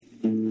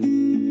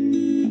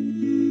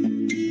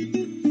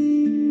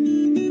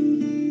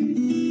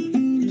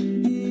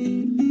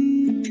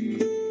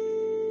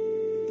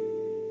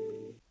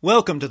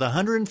Welcome to the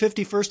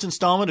 151st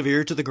installment of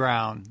Ear to the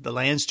Ground, the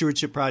Land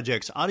Stewardship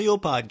Project's audio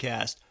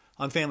podcast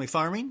on family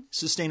farming,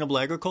 sustainable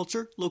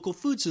agriculture, local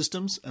food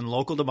systems, and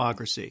local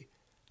democracy.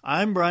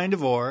 I'm Brian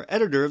DeVore,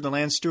 editor of the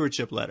Land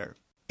Stewardship Letter.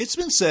 It's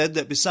been said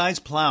that besides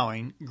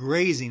plowing,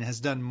 grazing has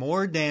done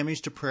more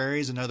damage to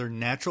prairies and other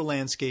natural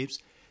landscapes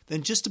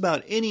than just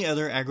about any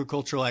other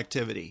agricultural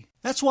activity.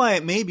 That's why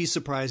it may be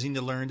surprising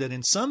to learn that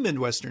in some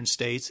Midwestern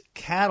states,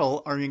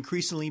 cattle are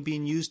increasingly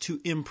being used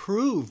to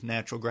improve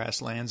natural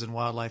grasslands and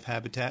wildlife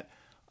habitat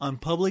on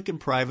public and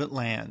private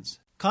lands.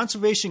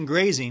 Conservation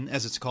grazing,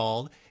 as it's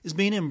called, is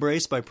being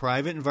embraced by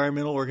private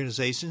environmental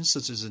organizations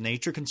such as the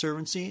Nature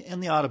Conservancy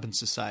and the Audubon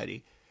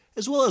Society,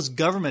 as well as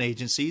government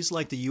agencies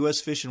like the U.S.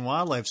 Fish and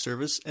Wildlife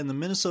Service and the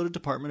Minnesota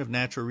Department of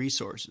Natural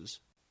Resources.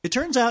 It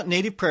turns out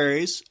native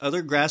prairies,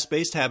 other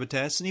grass-based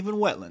habitats, and even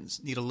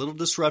wetlands need a little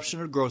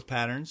disruption of growth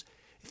patterns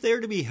if they are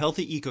to be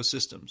healthy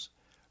ecosystems,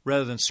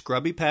 rather than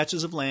scrubby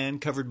patches of land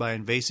covered by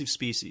invasive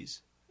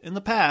species. In the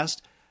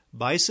past,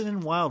 bison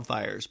and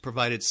wildfires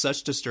provided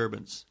such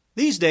disturbance.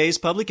 These days,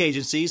 public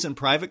agencies and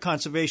private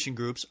conservation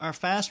groups are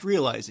fast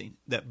realizing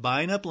that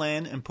buying up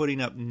land and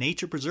putting up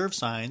nature preserve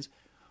signs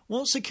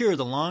won't secure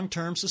the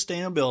long-term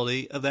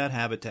sustainability of that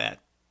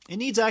habitat. It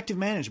needs active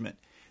management,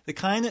 the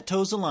kind that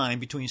toes the line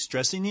between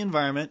stressing the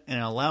environment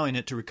and allowing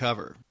it to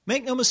recover.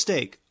 Make no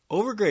mistake,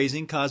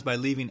 overgrazing caused by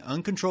leaving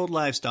uncontrolled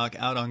livestock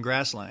out on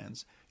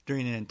grasslands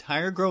during an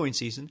entire growing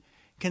season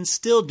can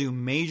still do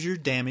major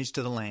damage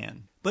to the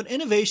land. But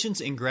innovations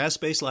in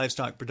grass-based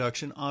livestock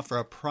production offer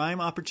a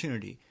prime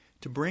opportunity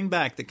to bring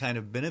back the kind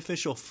of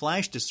beneficial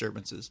flash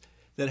disturbances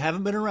that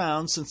haven't been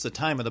around since the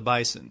time of the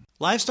bison.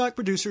 Livestock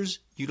producers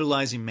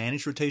utilizing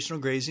managed rotational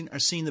grazing are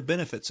seeing the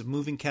benefits of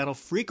moving cattle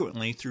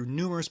frequently through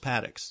numerous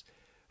paddocks,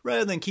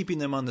 rather than keeping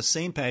them on the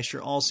same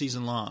pasture all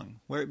season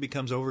long, where it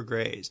becomes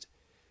overgrazed.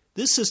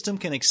 This system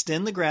can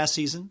extend the grass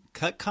season,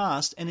 cut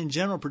costs, and in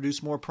general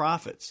produce more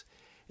profits.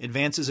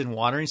 Advances in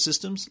watering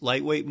systems,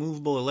 lightweight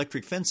movable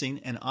electric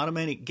fencing, and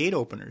automatic gate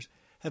openers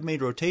have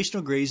made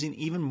rotational grazing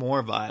even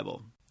more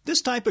viable.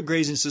 This type of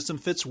grazing system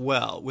fits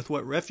well with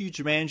what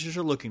refuge managers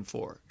are looking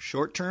for: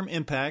 short-term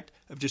impact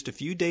of just a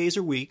few days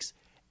or weeks,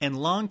 and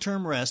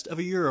long-term rest of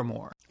a year or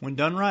more. When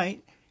done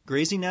right,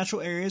 grazing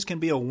natural areas can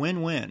be a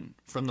win-win.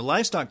 From the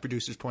livestock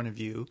producer's point of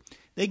view,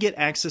 they get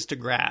access to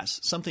grass,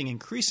 something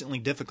increasingly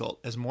difficult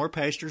as more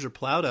pastures are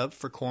plowed up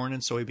for corn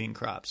and soybean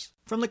crops.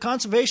 From the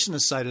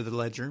conservationist side of the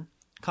ledger,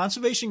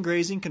 conservation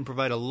grazing can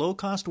provide a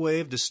low-cost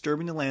way of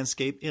disturbing the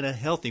landscape in a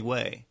healthy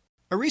way.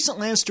 A recent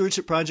Land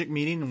Stewardship Project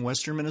meeting in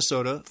western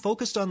Minnesota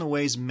focused on the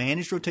ways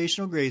managed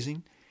rotational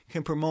grazing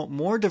can promote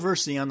more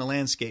diversity on the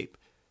landscape,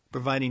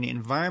 providing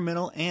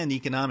environmental and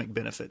economic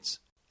benefits.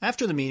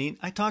 After the meeting,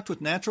 I talked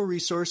with natural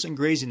resource and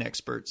grazing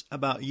experts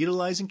about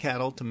utilizing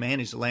cattle to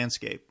manage the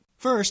landscape.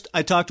 First,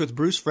 I talked with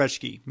Bruce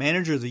Fretschke,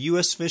 manager of the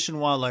U.S. Fish and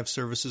Wildlife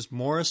Service's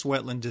Morris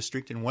Wetland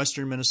District in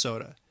western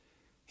Minnesota.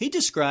 He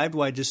described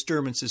why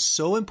disturbance is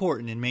so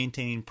important in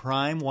maintaining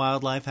prime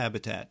wildlife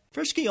habitat.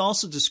 Fretschke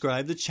also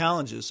described the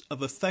challenges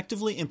of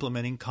effectively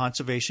implementing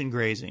conservation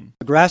grazing.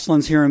 The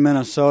grasslands here in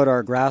Minnesota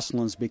are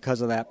grasslands because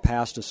of that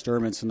past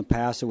disturbance. In the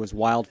past, it was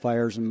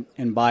wildfires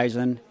and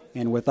bison.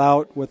 And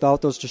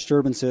without those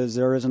disturbances,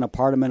 there isn't a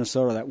part of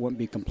Minnesota that wouldn't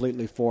be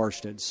completely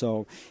forested.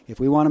 So if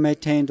we want to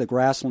maintain the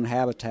grassland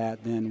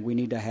habitat, then we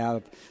need to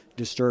have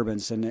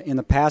disturbance. And in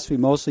the past, we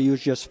mostly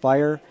used just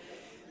fire,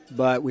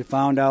 but we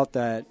found out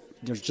that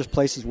there's just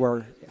places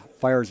where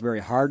fire is very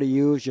hard to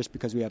use just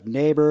because we have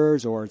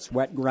neighbors or it's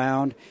wet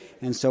ground.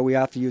 And so we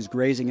have to use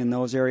grazing in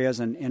those areas.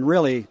 And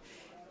really,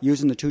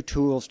 using the two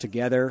tools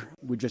together,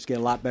 we just get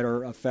a lot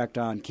better effect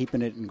on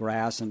keeping it in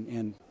grass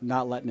and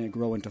not letting it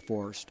grow into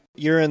forest.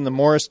 You're in the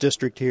Morris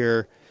district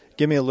here.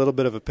 Give me a little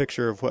bit of a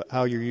picture of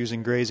how you're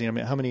using grazing. I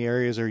mean, how many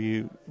areas are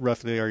you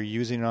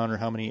using on, or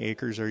how many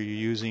acres are you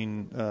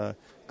using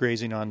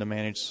grazing on to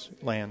manage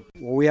land?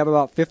 Well, we have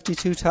about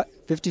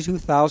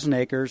 52,000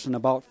 acres, and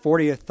about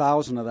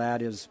 40,000 of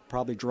that is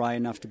probably dry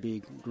enough to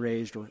be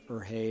grazed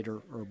or hayed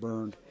or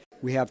burned.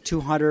 We have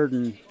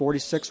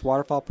 246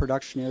 waterfowl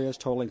production areas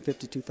totaling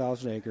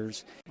 52,000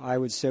 acres. I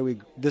would say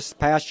this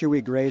past year we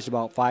grazed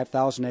about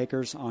 5,000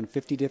 acres on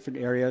 50 different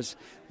areas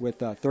with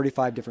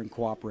 35 different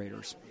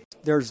cooperators.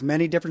 There's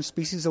many different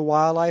species of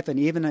wildlife, and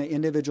even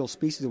individual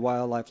species of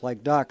wildlife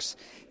like ducks,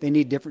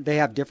 they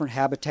have different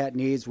habitat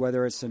needs,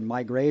 whether it's in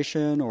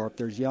migration or if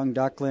there's young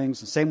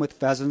ducklings. Same with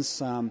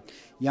pheasants.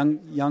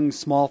 Young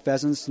small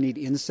pheasants need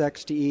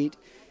insects to eat.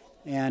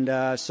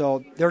 And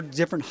so there are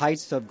different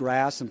heights of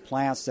grass and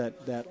plants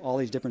that all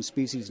these different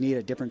species need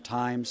at different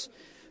times.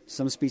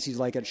 Some species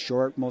like it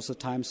short most of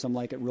the time. Some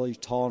like it really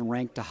tall and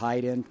rank to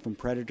hide in from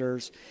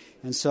predators.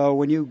 And so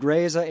when you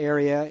graze an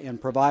area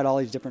and provide all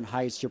these different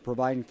heights, you're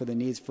providing for the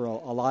needs for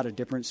a lot of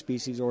different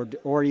species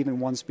or even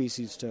one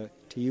species to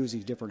use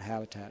these different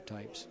habitat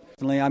types.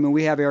 I mean,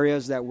 we have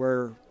areas that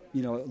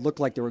look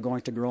like they were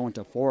going to grow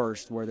into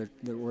forest where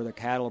the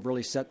cattle have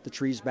really set the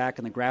trees back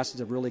and the grasses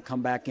have really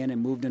come back in and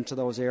moved into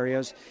those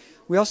areas.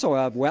 We also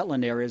have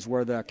wetland areas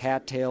where the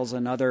cattails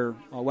and other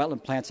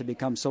wetland plants have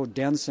become so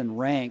dense and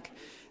rank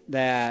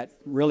that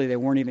really they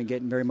weren't even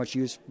getting very much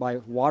use by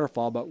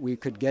waterfall, but we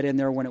could get in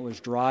there when it was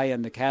dry,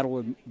 and the cattle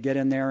would get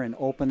in there and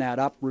open that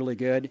up really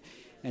good,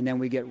 and then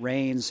we get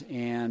rains,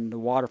 and the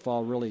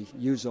waterfall really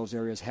use those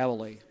areas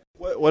heavily.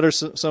 What are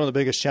some of the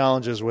biggest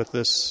challenges with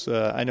this?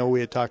 I know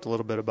we had talked a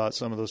little bit about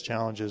some of those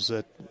challenges.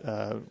 That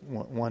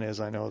one is,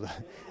 I know, the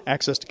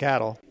access to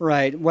cattle.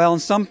 Right. Well, in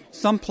some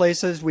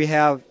places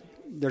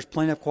there's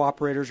plenty of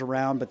cooperators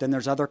around, but then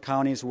there's other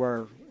counties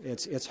where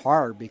it's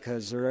hard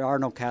because there are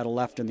no cattle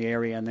left in the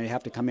area, and they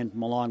have to come in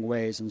from a long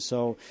ways, and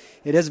so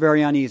it is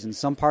very uneven.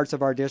 Some parts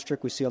of our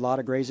district we see a lot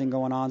of grazing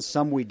going on,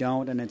 some we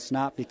don't, and it's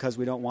not because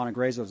we don't want to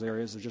graze those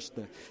areas. It's just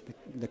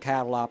the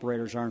cattle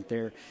operators aren't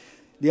there.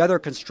 The other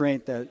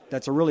constraint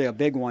that's really a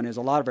big one is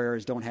a lot of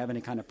areas don't have any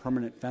kind of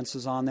permanent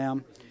fences on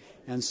them,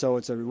 and so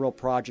it's a real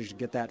project to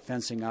get that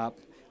fencing up.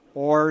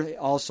 Or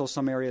also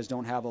some areas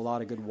don't have a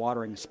lot of good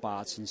watering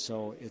spots, and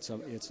so it's a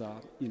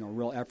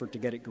real effort to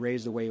get it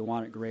grazed the way you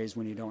want it grazed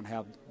when you don't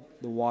have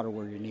the water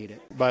where you need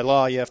it. By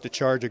law, you have to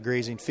charge a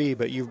grazing fee,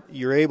 but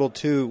you're able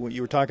to. When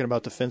you were talking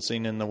about the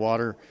fencing and the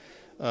water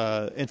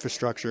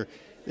infrastructure,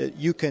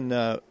 you can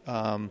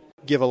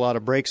give a lot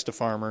of breaks to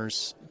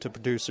farmers, to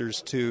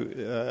producers,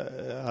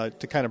 to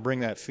kind of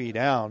bring that fee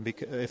down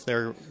if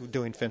they're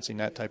doing fencing,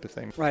 that type of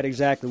thing. Right,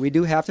 exactly. We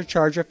do have to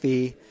charge a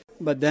fee,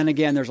 but then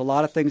again, there's a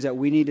lot of things that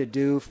we need to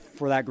do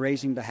for that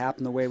grazing to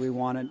happen the way we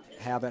want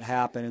to have it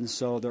happen, and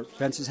so the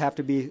fences have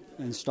to be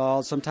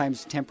installed.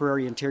 Sometimes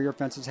temporary interior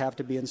fences have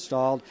to be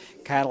installed.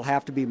 Cattle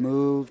have to be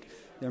moved.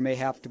 There may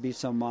have to be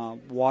some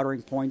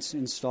watering points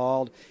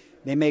installed.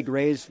 They may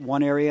graze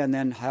one area and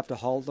then have to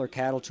haul their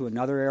cattle to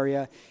another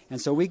area.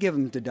 And so we give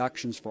them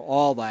deductions for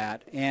all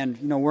that. And,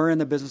 we're in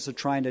the business of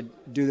trying to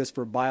do this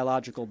for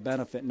biological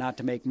benefit, not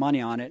to make money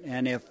on it.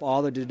 And if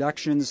all the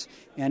deductions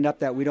end up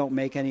that we don't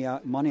make any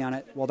money on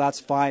it, well, that's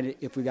fine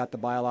if we got the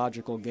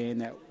biological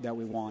gain that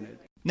we wanted.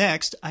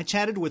 Next, I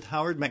chatted with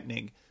Howard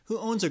Mechnig, who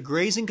owns a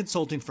grazing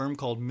consulting firm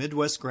called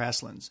Midwest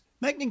Grasslands.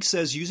 Mechnig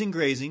says using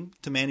grazing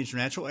to manage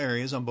natural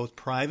areas on both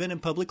private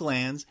and public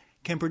lands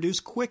can produce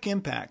quick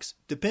impacts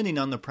depending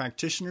on the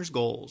practitioner's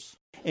goals.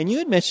 And you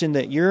had mentioned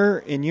that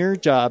in your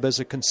job as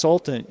a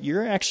consultant,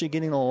 you're actually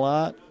getting a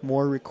lot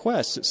more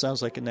requests, it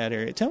sounds like, in that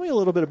area. Tell me a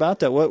little bit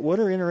about that. What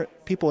are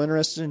people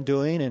interested in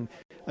doing? And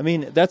I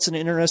mean, that's an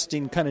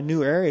interesting kind of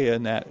new area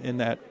in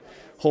that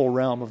whole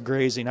realm of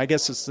grazing. I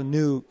guess it's the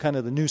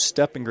new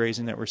step in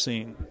grazing that we're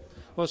seeing.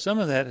 Well, some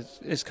of that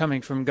is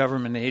coming from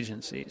government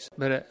agencies,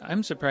 but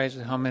I'm surprised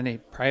at how many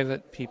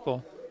private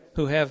people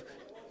who have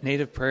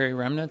native prairie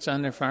remnants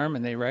on their farm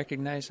and they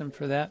recognize them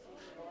for that.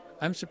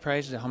 I'm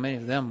surprised at how many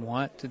of them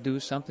want to do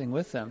something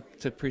with them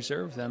to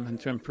preserve them and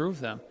to improve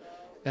them.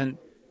 And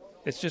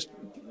it's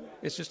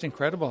just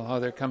incredible how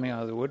they're coming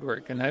out of the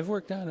woodwork. And I've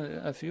worked on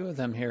a few of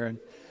them here,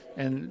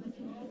 and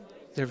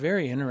they're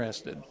very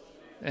interested.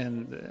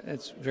 And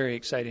it's very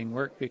exciting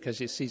work because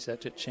you see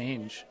such a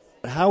change.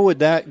 How would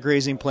that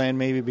grazing plan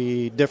maybe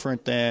be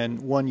different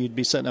than one you'd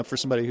be setting up for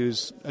somebody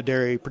who's a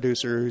dairy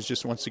producer who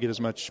just wants to get as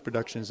much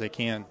production as they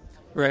can?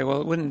 Right,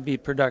 well, it wouldn't be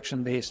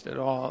production-based at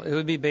all. It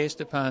would be based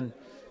upon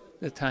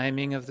the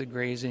timing of the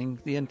grazing,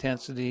 the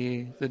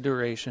intensity, the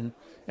duration,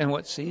 and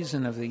what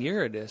season of the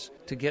year it is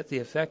to get the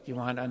effect you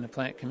want on the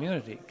plant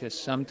community. Because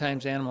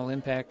sometimes animal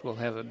impact will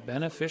have a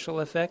beneficial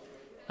effect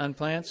on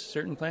plants,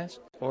 certain plants,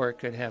 or it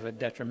could have a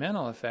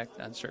detrimental effect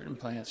on certain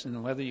plants.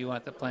 And whether you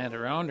want the plant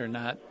around or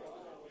not,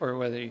 or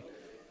whether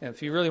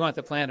if you really want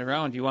the plant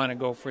around, you want to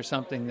go for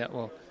something that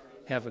will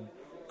have a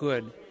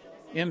good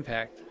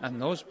impact on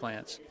those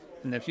plants.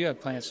 And if you have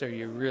plants there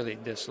you really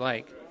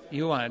dislike,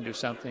 you want to do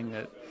something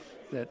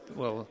that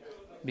will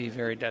be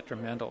very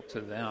detrimental to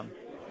them.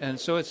 And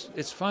so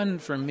it's fun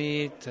for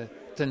me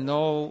to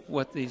know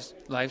what these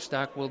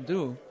livestock will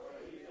do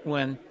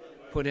when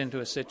put into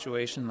a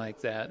situation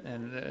like that.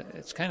 And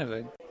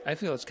I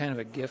feel it's kind of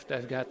a gift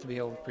I've got to be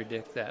able to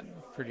predict that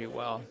pretty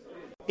well.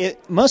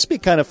 It must be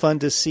kind of fun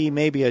to see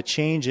maybe a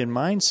change in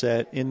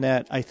mindset in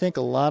that I think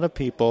a lot of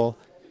people,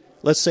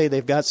 let's say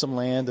they've got some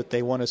land that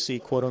they want to see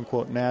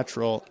quote-unquote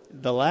natural.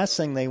 The last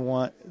thing they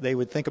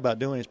would think about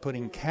doing is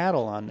putting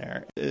cattle on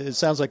there. It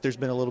sounds like there's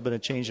been a little bit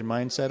of change in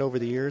mindset over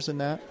the years in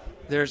that.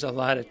 There's a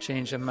lot of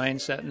change in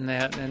mindset in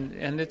that,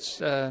 and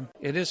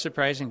it is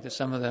surprising to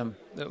some of them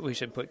that we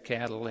should put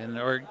cattle in,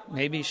 or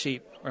maybe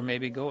sheep, or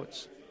maybe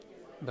goats.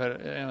 But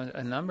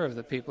a number of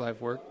the people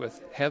I've worked with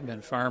have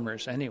been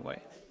farmers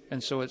anyway.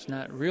 And so it's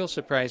not real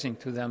surprising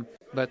to them,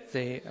 but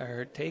they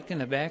are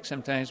taken aback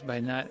sometimes by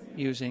not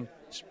using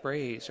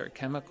sprays or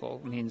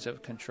chemical means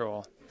of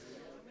control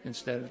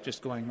instead of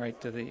just going right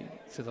to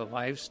the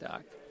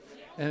livestock.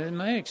 And in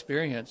my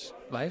experience,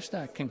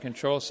 livestock can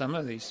control some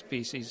of these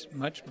species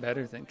much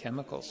better than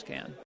chemicals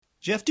can.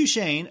 Jeff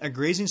Duchesne, a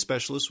grazing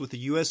specialist with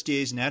the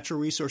USDA's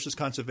Natural Resources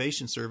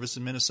Conservation Service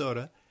in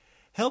Minnesota,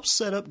 helps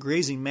set up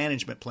grazing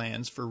management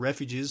plans for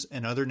refuges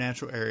and other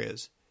natural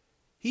areas.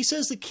 He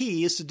says the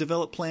key is to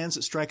develop plans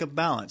that strike a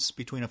balance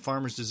between a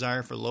farmer's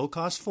desire for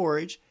low-cost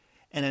forage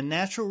and a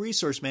natural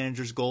resource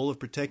manager's goal of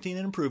protecting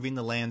and improving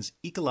the land's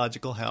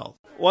ecological health.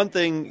 One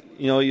thing,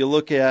 you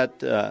look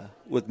at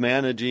with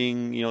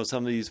managing,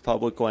 some of these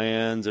public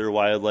lands or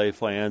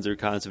wildlife lands or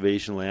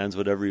conservation lands,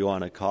 whatever you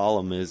want to call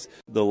them, is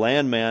the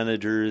land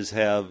managers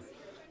have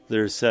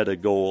their set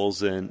of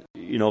goals. And,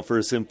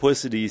 for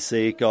simplicity's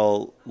sake,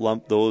 I'll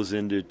lump those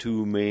into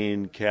two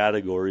main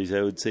categories.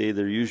 I would say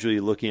they're usually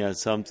looking at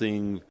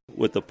something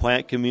with the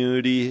plant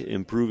community,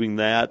 improving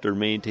that or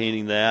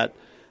maintaining that,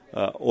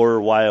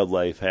 or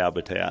wildlife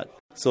habitat.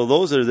 So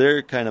those are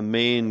their kind of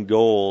main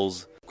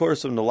goals. Of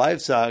course, from the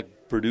livestock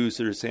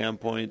producer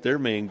standpoint, their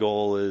main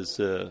goal is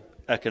to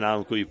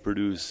economically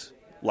produce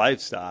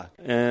livestock.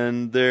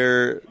 And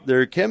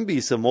there can be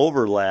some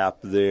overlap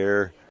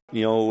there.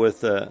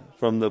 With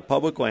from the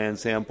public land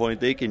standpoint,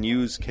 they can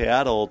use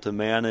cattle to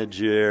manage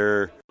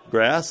their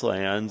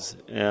grasslands,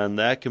 and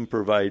that can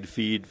provide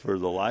feed for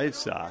the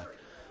livestock.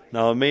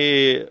 Now, it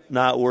may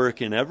not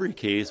work in every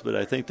case, but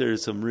I think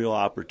there's some real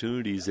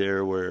opportunities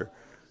there where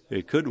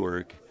it could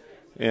work.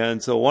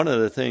 And so one of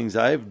the things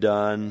I've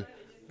done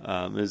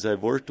is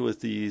I've worked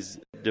with these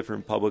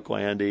different public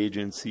land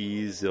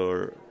agencies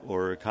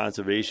or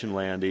conservation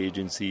land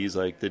agencies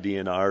like the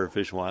DNR or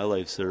Fish and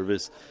Wildlife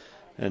Service,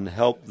 and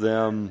help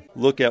them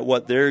look at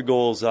what their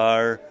goals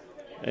are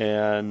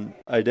and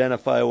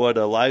identify what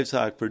a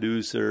livestock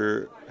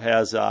producer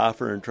has to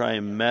offer and try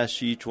and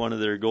mesh each one of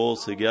their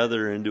goals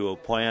together into a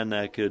plan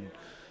that could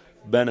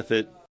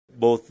benefit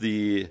both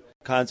the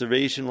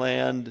conservation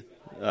land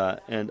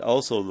and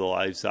also the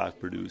livestock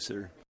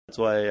producer. That's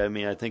why,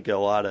 I think a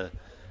lot of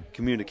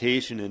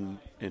communication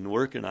in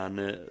working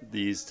on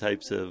these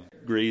types of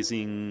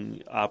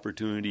grazing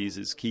opportunities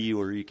is key,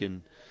 where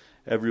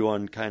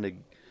everyone kind of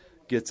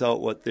gets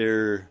out what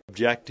their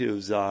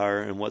objectives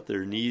are and what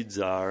their needs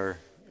are,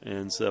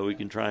 and so we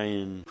can try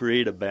and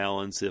create a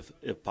balance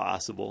if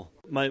possible.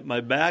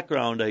 My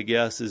background, I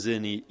guess, is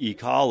in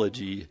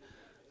ecology,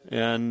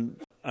 and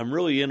I'm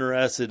really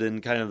interested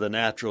in kind of the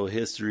natural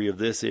history of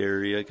this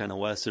area, kind of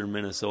western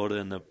Minnesota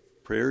and the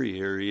prairie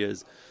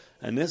areas.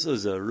 And this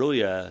was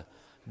really a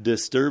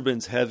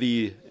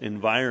disturbance-heavy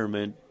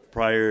environment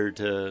prior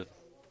to,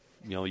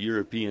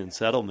 European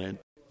settlement,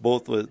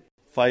 both with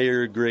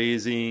fire,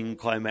 grazing,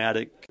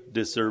 climatic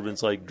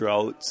disturbance like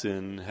droughts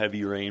and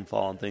heavy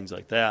rainfall and things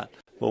like that.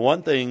 But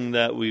one thing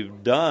that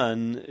we've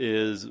done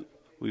is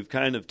we've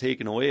kind of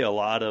taken away a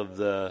lot of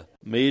the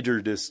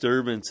major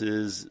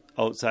disturbances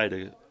outside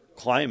of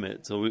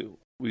climate. So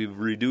we've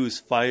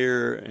reduced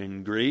fire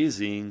and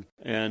grazing,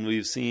 and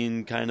we've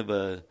seen kind of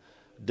a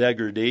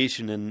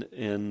degradation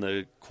in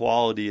the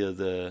quality of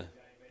the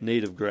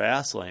native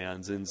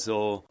grasslands. And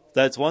so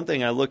that's one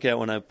thing I look at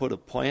when I put a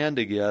plan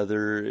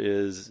together,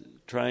 is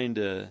trying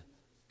to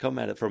come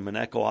at it from an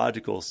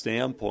ecological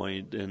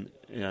standpoint,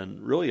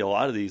 and really a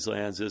lot of these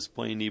lands just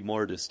plain need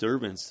more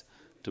disturbance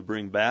to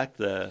bring back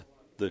the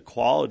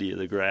quality of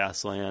the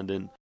grassland.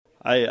 And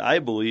I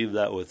believe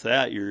that with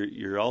that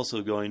you're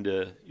also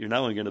you're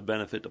not only going to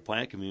benefit the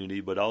plant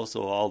community, but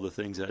also all the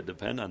things that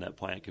depend on that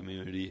plant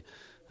community,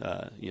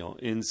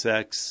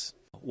 insects,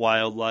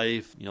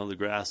 wildlife, the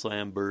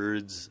grassland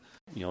birds,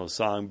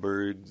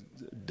 songbirds,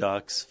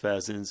 ducks,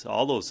 pheasants,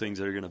 all those things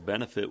that are going to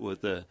benefit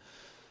with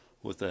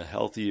a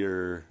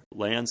healthier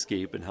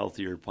landscape and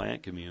healthier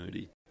plant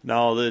community.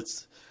 Now,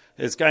 it's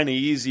kind of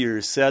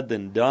easier said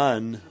than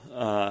done,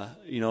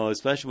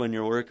 especially when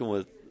you're working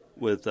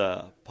with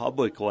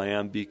public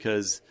land,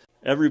 because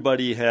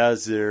everybody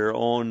has their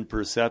own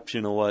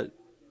perception of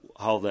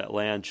how that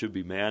land should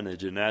be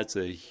managed, and that's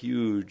a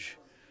huge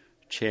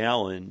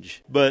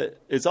challenge. But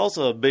it's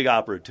also a big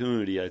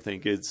opportunity. I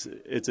think it's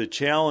a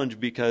challenge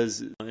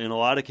because in a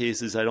lot of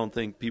cases I don't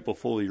think people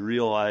fully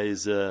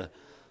realize the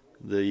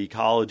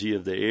ecology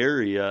of the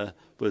area,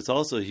 but it's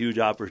also a huge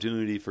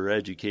opportunity for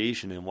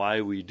education and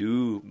why we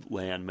do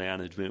land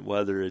management,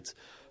 whether it's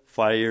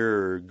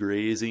fire or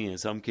grazing. In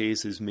some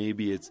cases,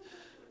 maybe it's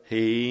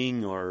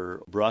haying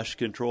or brush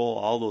control,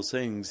 all those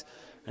things.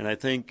 And I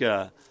think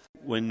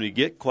when we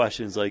get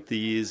questions like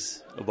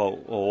these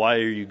about, well, why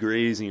are you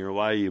grazing or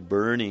why are you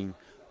burning,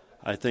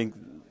 I think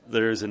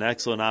there's an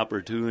excellent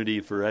opportunity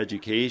for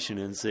education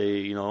and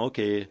say,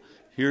 okay,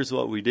 here's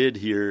what we did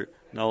here.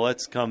 Now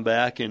let's come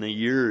back in a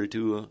year or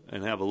two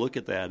and have a look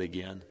at that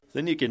again.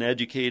 Then you can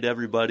educate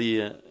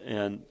everybody,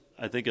 and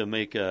I think it'll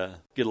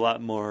get a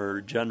lot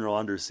more general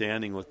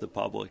understanding with the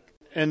public.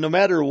 And no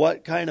matter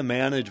what kind of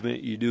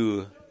management you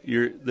do,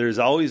 there's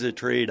always a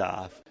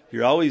trade-off.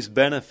 You're always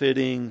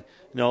benefiting.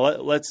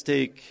 Let's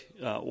take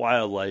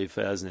wildlife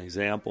as an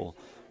example.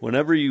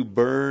 Whenever you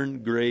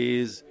burn,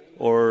 graze,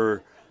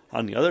 or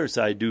on the other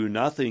side do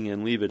nothing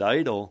and leave it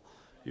idle,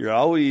 you're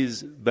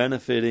always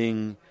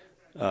benefiting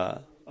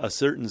a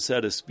certain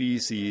set of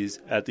species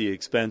at the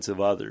expense of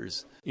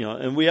others.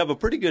 And we have a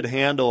pretty good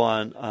handle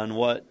on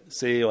what,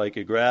 say, like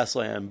a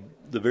grassland,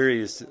 the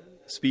various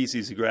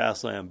species of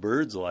grassland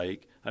birds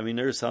like.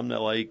 There's some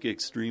that like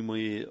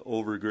extremely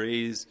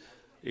overgrazed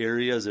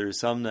areas. There's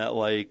some that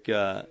like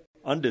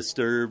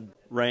undisturbed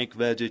rank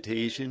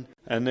vegetation.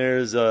 And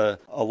there's a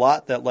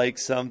lot that like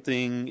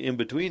something in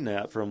between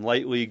that, from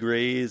lightly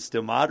grazed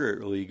to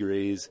moderately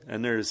grazed.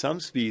 And there's some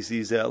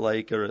species that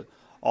like a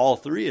all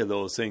three of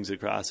those things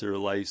across their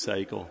life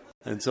cycle.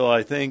 And so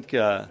I think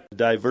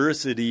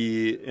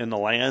diversity in the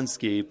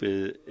landscape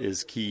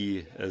is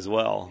key as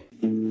well.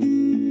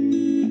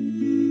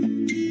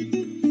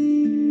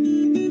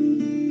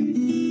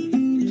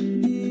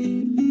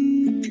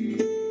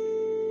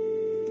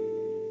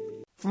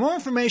 For more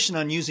information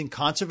on using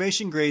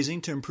conservation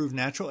grazing to improve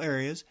natural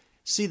areas,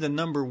 see the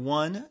number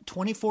 1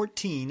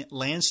 2014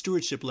 Land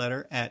Stewardship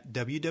Letter at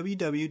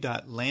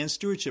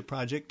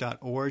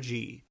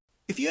www.landstewardshipproject.org.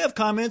 If you have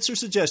comments or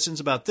suggestions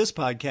about this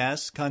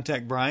podcast,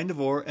 contact Brian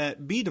DeVore at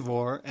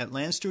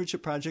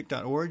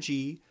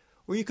bdevore@landstewardshipproject.org,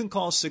 or you can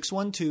call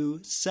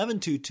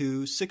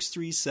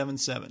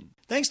 612-722-6377.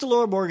 Thanks to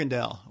Laura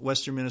Borgendale,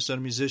 Western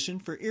Minnesota musician,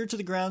 for Ear to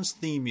the Ground's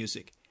theme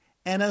music.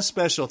 And a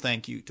special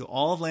thank you to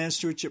all of Land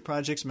Stewardship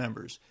Project's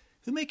members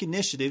who make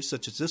initiatives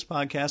such as this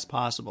podcast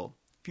possible.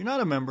 If you're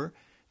not a member,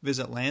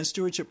 visit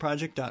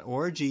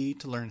landstewardshipproject.org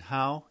to learn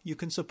how you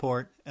can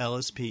support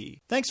LSP.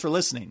 Thanks for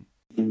listening.